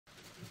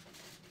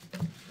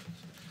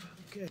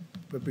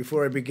But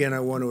before I begin, I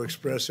want to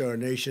express our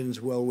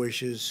nation's well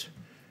wishes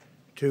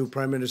to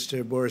Prime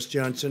Minister Boris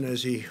Johnson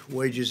as he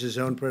wages his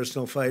own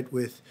personal fight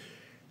with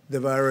the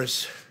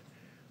virus.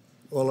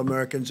 All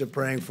Americans are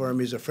praying for him.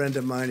 He's a friend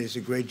of mine. He's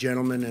a great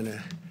gentleman and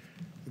a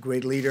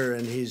great leader.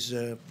 And he's,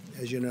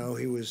 as you know,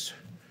 he was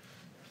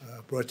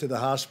brought to the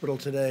hospital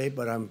today.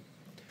 But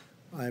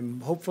I'm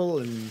hopeful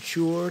and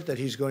sure that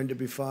he's going to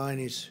be fine.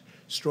 He's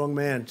a strong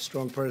man,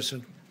 strong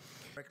person.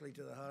 Directly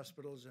to the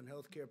hospitals and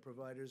healthcare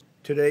providers.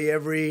 Today,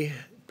 every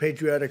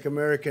patriotic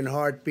American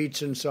heart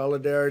beats in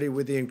solidarity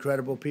with the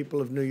incredible people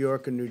of New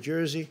York and New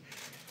Jersey.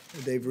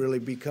 They've really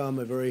become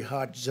a very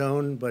hot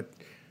zone, but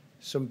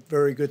some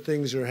very good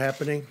things are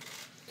happening.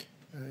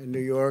 In New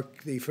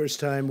York, the first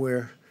time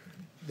where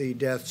the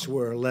deaths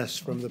were less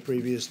from the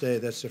previous day.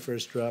 That's the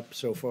first drop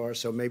so far,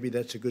 so maybe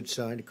that's a good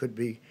sign. It could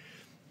be.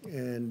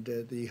 And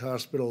the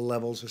hospital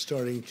levels are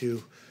starting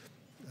to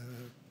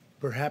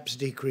perhaps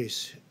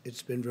decrease.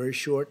 It's been very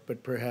short,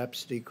 but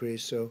perhaps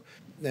decrease. So,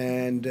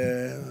 and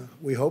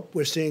we hope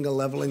we're seeing a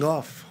leveling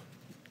off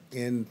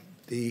in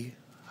the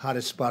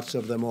hottest spots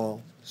of them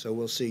all. So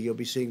we'll see. You'll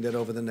be seeing that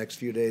over the next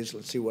few days.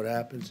 Let's see what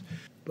happens.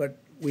 But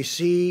we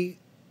see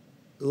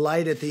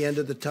light at the end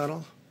of the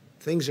tunnel.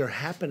 Things are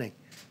happening.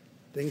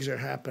 Things are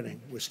happening.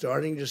 We're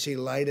starting to see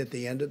light at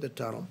the end of the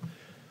tunnel.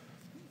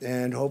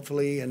 And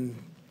hopefully in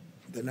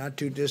the not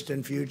too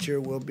distant future,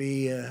 we'll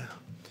be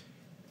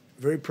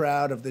very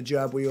proud of the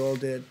job we all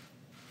did.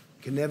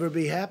 Can never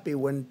be happy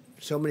when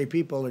so many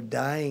people are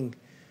dying,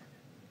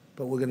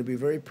 but we're going to be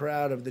very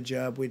proud of the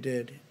job we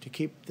did to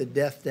keep the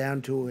death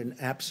down to an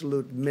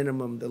absolute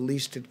minimum, the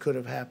least it could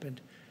have happened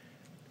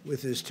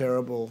with this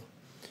terrible,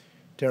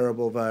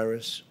 terrible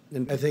virus.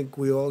 And I think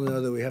we all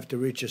know that we have to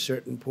reach a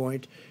certain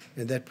point,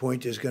 and that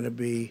point is going to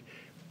be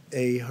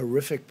a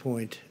horrific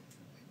point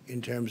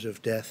in terms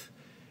of death,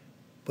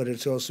 but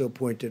it's also a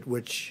point at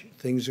which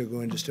things are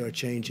going to start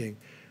changing.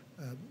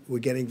 We're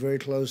getting very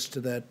close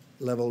to that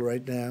level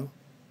right now,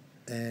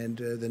 and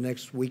the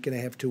next week and a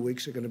half, 2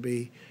 weeks are going to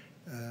be,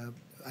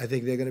 I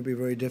think they're going to be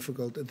very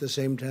difficult. At the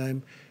same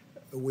time,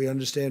 we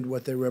understand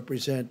what they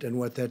represent and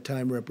what that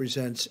time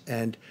represents,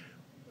 and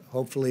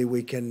hopefully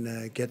we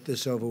can get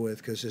this over with,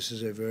 because this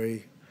is a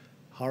very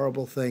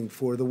horrible thing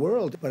for the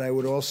world. But I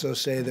would also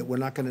say that we're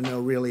not going to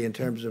know really in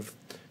terms of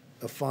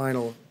a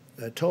final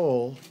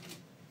toll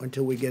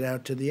until we get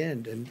out to the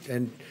end.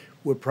 And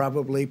we're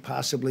probably,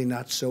 possibly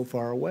not so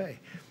far away.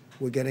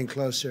 We're getting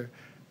closer.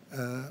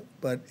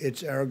 But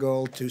it's our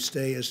goal to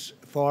stay as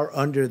far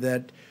under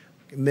that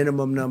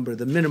minimum number,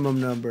 the minimum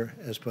number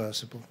as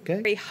possible,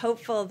 okay? Very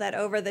hopeful that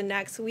over the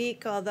next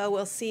week, although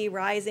we'll see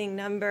rising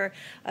number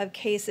of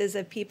cases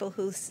of people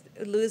who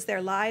lose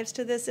their lives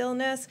to this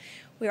illness,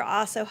 we're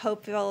also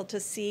hopeful to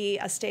see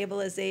a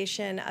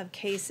stabilization of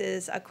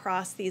cases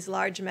across these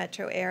large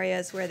metro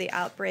areas where the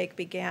outbreak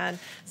began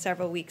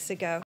several weeks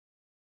ago.